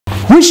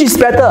Which is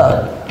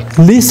better,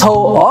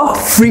 leasehold or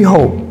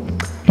freehold?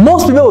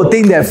 Most people will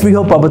think that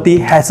freehold property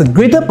has a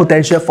greater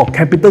potential for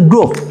capital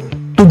growth.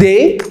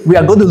 Today, we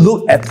are going to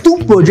look at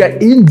two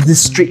projects in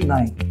District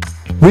 9.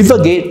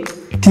 Rivergate,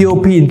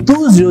 TOP in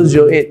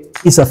 2008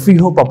 is a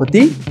freehold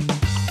property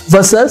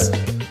versus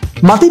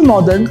Martin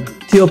Modern,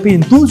 TOP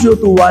in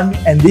 2021,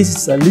 and this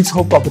is a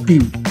leasehold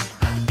property.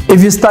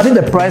 If you study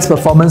the price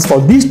performance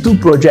for these two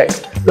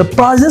projects, the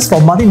prices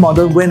for Martin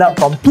Modern went up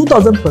from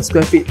 2,000 per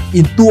square feet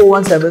in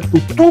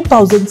 2017 to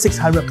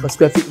 2,600 per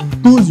square feet in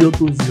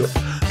 2020.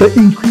 The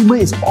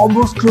increment is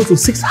almost close to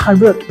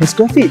 600 per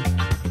square feet.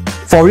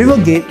 For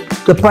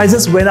Rivergate, the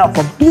prices went up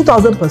from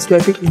 2,000 per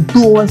square feet in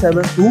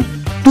 2017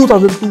 to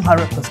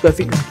 2,200 per square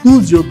feet in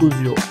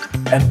 2020.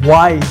 And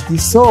why is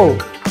this so?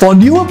 For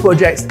newer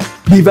projects,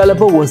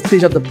 developer will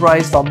stage up the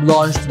price from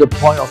launch to the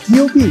point of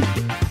TOP.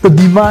 The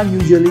demand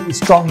usually is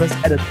strongest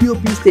at the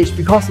TOP stage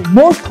because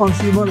most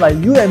consumers like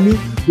you and me,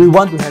 we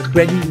want to have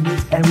brand new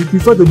units and we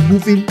prefer to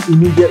move in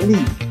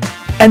immediately.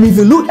 And if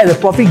you look at the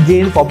profit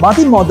gain for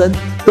Martin Modern,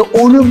 the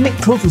owner made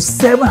close to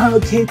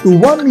 700k to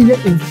 1 million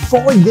in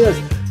 4 years.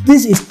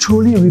 This is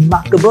truly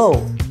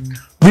remarkable.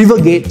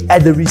 Rivergate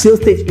at the resale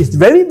stage is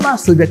very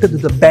much subjected to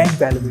the bank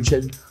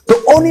valuation.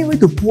 The only way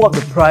to pull up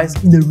the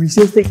price in the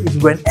resale stage is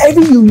when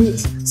every unit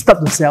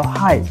starts to sell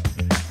high.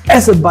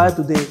 As a buyer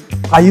today,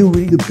 are you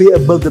willing to pay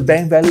above the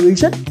bank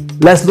valuation?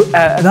 Let's look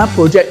at another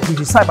project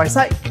which is side by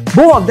side.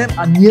 Both of them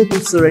are near to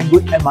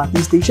Serangoon MRT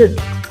station.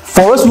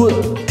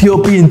 Forestwood,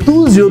 TOP in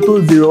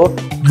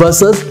 2020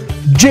 versus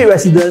J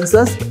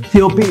Residences,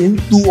 TOP in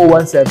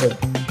 2017.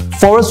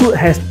 Forestwood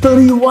has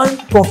 31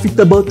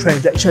 profitable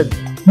transactions.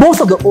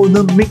 Most of the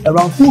owners make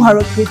around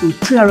 200k to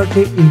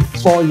 300k in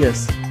 4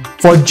 years.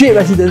 For J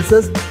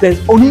Residences, there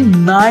is only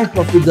 9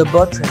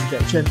 profitable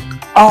transactions,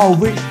 out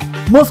of which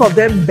most of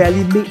them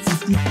barely make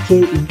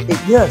 50k in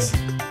 8 years.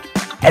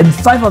 And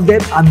 5 of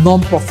them are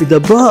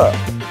non-profitable.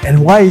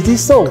 And why is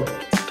this so?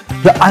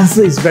 The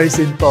answer is very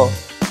simple.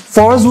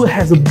 Forestwood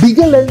has a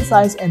bigger land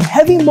size and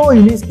having more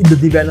units in the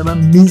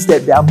development means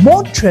that there are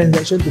more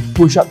transactions to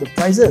push up the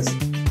prices.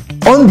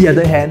 On the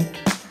other hand,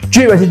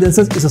 J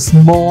Residences is a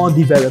small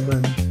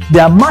development.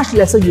 There are much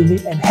lesser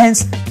units and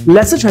hence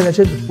lesser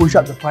transactions to push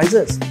up the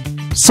prices.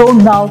 So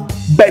now,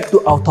 back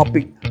to our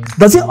topic.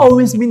 Does it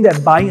always mean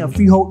that buying a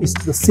freehold is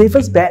the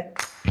safest bet?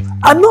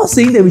 I'm not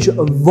saying that we should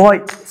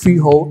avoid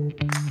freehold,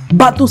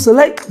 but to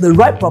select the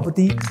right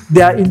property,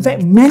 there are in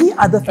fact many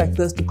other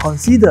factors to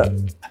consider.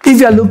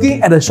 If you are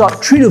looking at a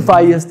short 3 to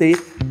 5 year stay,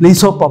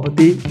 leasehold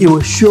property, it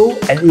will show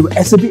and it will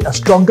exhibit a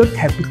stronger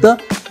capital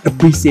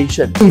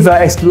appreciation. If you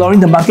are exploring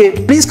the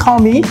market, please call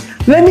me.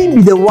 Let me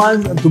be the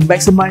one to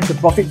maximize the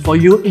profit for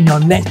you in your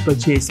next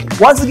purchase.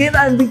 Once again,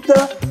 I'm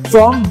Victor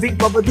from Vic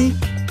Property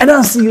and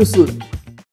I'll see you soon.